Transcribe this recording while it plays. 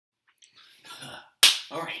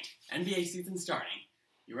Alright, NBA season starting.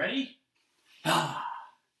 You ready?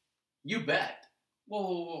 You bet.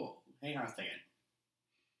 Whoa. Hang on a second.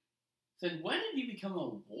 So when did you become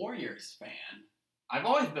a Warriors fan? I've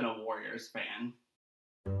always been a Warriors fan.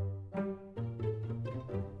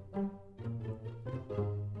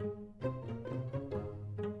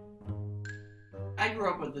 I grew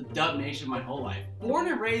up with the Dub Nation my whole life. Born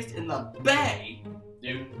and raised in the Bay.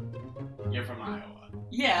 Dude, you're from Iowa.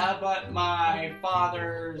 Yeah, but my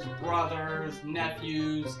father's brothers,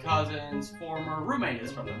 nephews, cousins, former roommate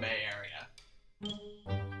is from the Bay Area.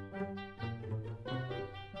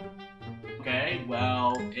 Okay,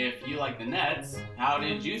 well, if you like the Nets, how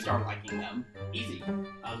did you start liking them? Easy.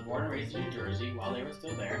 I was born and raised in New Jersey while they were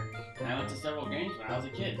still there, and I went to several games when I was a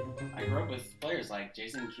kid. I grew up with players like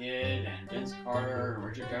Jason Kidd and Vince Carter and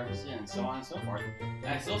Richard Jefferson and so on and so forth, and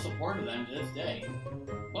I still supported them to this day.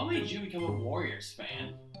 What made you become a Warriors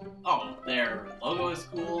fan? Oh, their logo is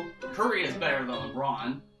cool. Curry is better than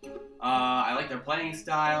LeBron. I like their playing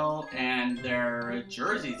style, and their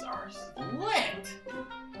jerseys are split.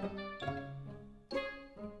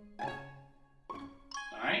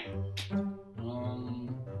 Alright.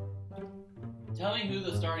 Tell me who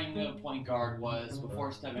the starting point guard was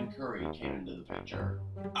before Stephen Curry came into the picture.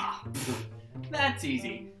 That's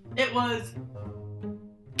easy. It was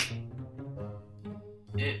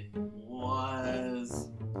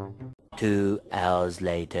 2 hours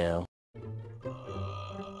later.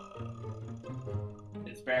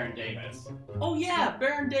 It's Baron Davis. Oh yeah,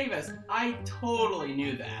 Baron Davis. I totally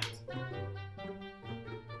knew that.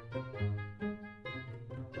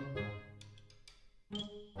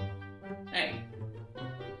 Hey,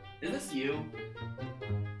 is this you?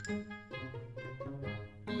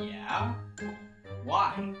 Yeah?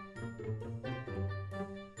 Why?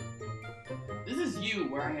 This is you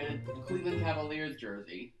wearing a Cleveland Cavaliers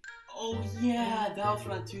jersey. Oh yeah, that was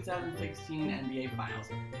from the 2016 NBA Finals.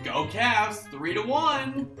 Go Cavs,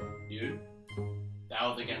 3-1! Dude, that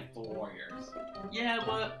was against the Warriors. Yeah,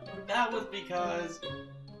 but that was because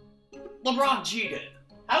LeBron cheated.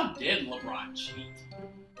 How did LeBron cheat?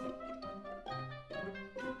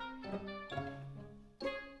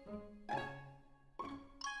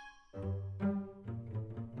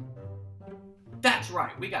 That's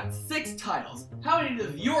right, we got 6 titles. How many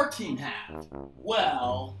does your team have?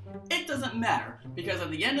 Well, it doesn't matter, because at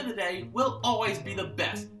the end of the day, we'll always be the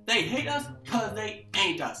best. They hate us because they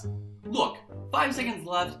ain't us. Look, 5 seconds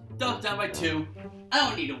left, Dub's down by 2. I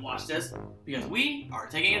don't need to watch this, because we are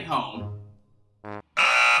taking it home.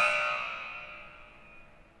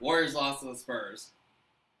 Warriors lost to the Spurs.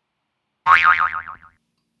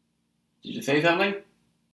 Did you say something?